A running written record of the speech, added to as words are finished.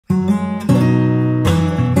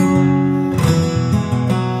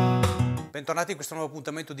Bentornati in questo nuovo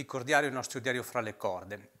appuntamento di Cordiario, il nostro diario fra le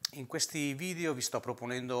corde. In questi video vi sto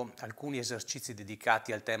proponendo alcuni esercizi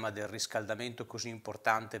dedicati al tema del riscaldamento, così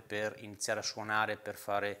importante per iniziare a suonare, per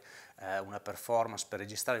fare una performance, per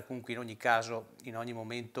registrare. Comunque in ogni caso, in ogni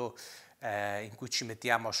momento in cui ci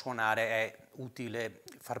mettiamo a suonare è utile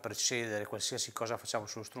far precedere qualsiasi cosa facciamo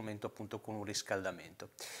sullo strumento appunto con un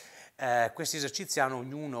riscaldamento. Questi esercizi hanno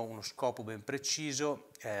ognuno uno scopo ben preciso,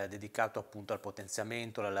 dedicato appunto al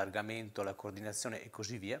potenziamento, all'allargamento, alla coordinazione e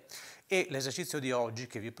così via, e l'esercizio di oggi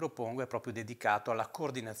che vi propongo è proprio dedicato alla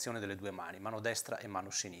coordinazione delle due mani, mano destra e mano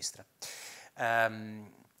sinistra.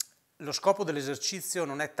 Lo scopo dell'esercizio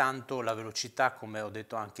non è tanto la velocità, come ho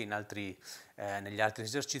detto anche negli altri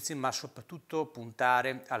esercizi, ma soprattutto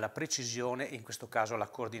puntare alla precisione e in questo caso alla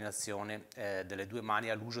coordinazione delle due mani,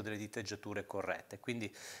 all'uso delle diteggiature corrette.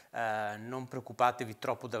 Quindi non preoccupatevi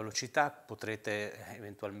troppo della velocità, potrete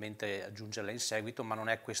eventualmente aggiungerla in seguito, ma non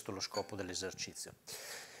è questo lo scopo dell'esercizio.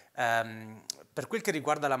 Per quel che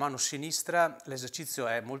riguarda la mano sinistra, l'esercizio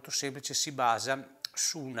è molto semplice, si basa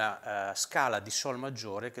su una scala di Sol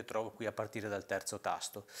maggiore che trovo qui a partire dal terzo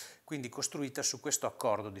tasto, quindi costruita su questo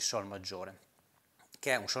accordo di Sol maggiore,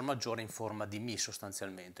 che è un Sol maggiore in forma di Mi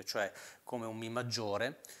sostanzialmente, cioè come un Mi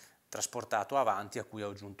maggiore trasportato avanti a cui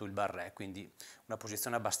ho aggiunto il barré, quindi una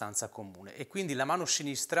posizione abbastanza comune. E quindi la mano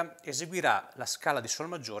sinistra eseguirà la scala di Sol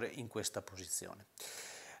maggiore in questa posizione.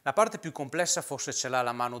 La parte più complessa forse ce l'ha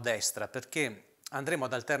la mano destra, perché andremo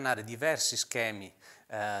ad alternare diversi schemi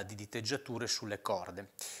di diteggiature sulle corde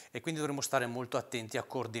e quindi dovremo stare molto attenti a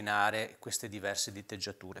coordinare queste diverse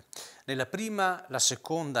diteggiature. Nella prima, la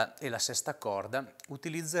seconda e la sesta corda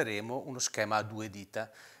utilizzeremo uno schema a due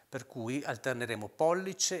dita, per cui alterneremo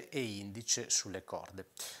pollice e indice sulle corde,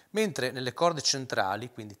 mentre nelle corde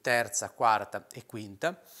centrali, quindi terza, quarta e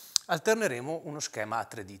quinta, alterneremo uno schema a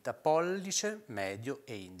tre dita, pollice, medio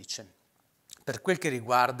e indice. Per quel che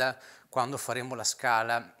riguarda quando faremo la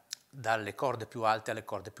scala dalle corde più alte alle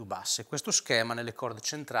corde più basse, questo schema nelle corde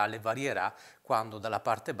centrali varierà quando dalla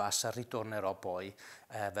parte bassa ritornerò poi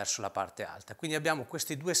verso la parte alta. Quindi abbiamo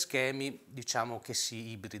questi due schemi, diciamo, che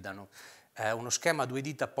si ibridano, uno schema a due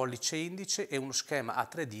dita pollice e indice e uno schema a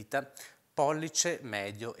tre dita pollice,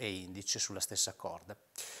 medio e indice sulla stessa corda.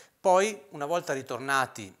 Poi, una volta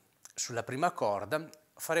ritornati sulla prima corda,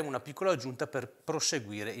 faremo una piccola aggiunta per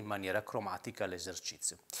proseguire in maniera cromatica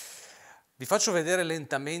l'esercizio. Vi faccio vedere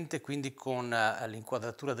lentamente, quindi con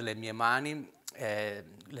l'inquadratura delle mie mani,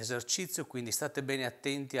 l'esercizio, quindi state bene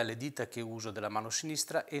attenti alle dita che uso della mano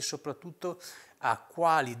sinistra e soprattutto a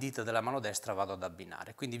quali dita della mano destra vado ad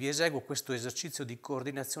abbinare. Quindi vi eseguo questo esercizio di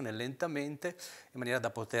coordinazione lentamente in maniera da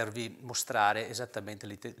potervi mostrare esattamente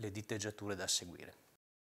le diteggiature da seguire.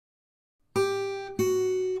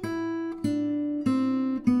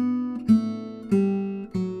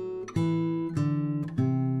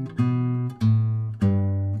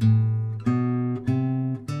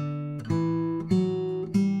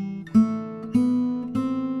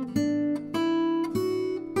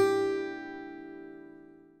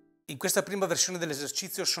 In questa prima versione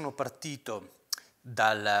dell'esercizio sono partito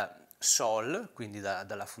dal Sol, quindi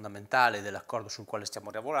dalla fondamentale dell'accordo sul quale stiamo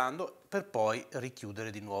lavorando, per poi richiudere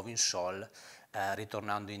di nuovo in Sol,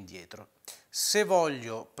 ritornando indietro. Se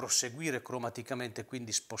voglio proseguire cromaticamente,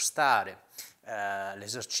 quindi spostare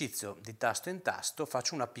l'esercizio di tasto in tasto,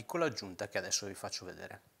 faccio una piccola aggiunta che adesso vi faccio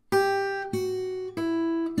vedere.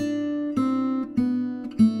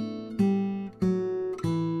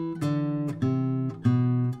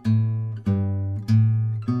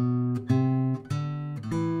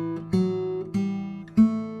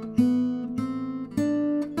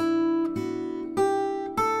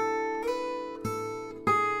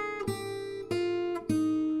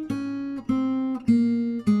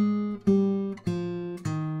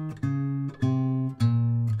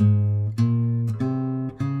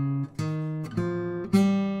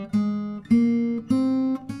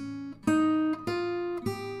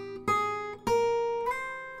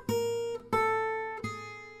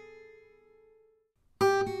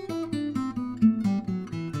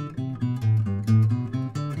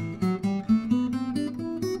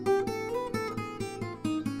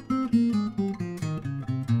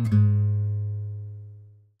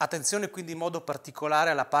 Attenzione quindi in modo particolare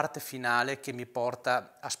alla parte finale che mi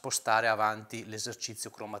porta a spostare avanti l'esercizio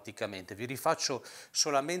cromaticamente. Vi rifaccio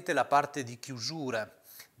solamente la parte di chiusura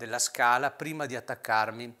della scala prima di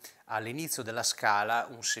attaccarmi all'inizio della scala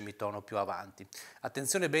un semitono più avanti.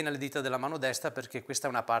 Attenzione bene alle dita della mano destra perché questa è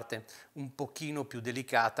una parte un pochino più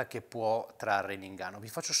delicata che può trarre in inganno. Vi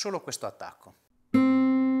faccio solo questo attacco.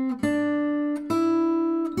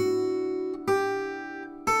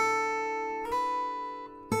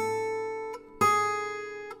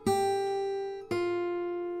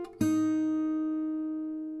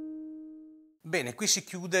 Bene, qui si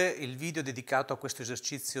chiude il video dedicato a questo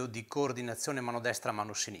esercizio di coordinazione mano destra,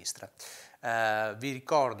 mano sinistra. Vi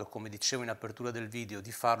ricordo, come dicevo in apertura del video,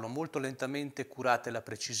 di farlo molto lentamente, curate la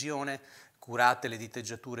precisione, curate le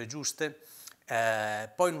diteggiature giuste.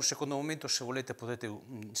 Poi in un secondo momento, se volete, potete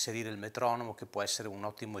inserire il metronomo, che può essere un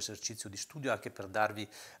ottimo esercizio di studio anche per darvi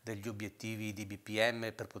degli obiettivi di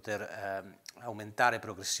BPM, per poter aumentare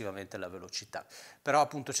progressivamente la velocità. Però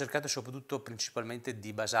appunto cercate soprattutto principalmente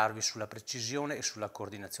di basarvi sulla precisione e sulla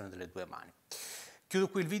coordinazione delle due mani. Chiudo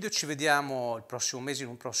qui il video, ci vediamo il prossimo mese in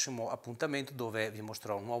un prossimo appuntamento dove vi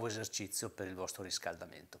mostrerò un nuovo esercizio per il vostro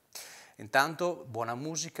riscaldamento. Intanto buona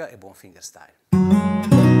musica e buon fingerstyle.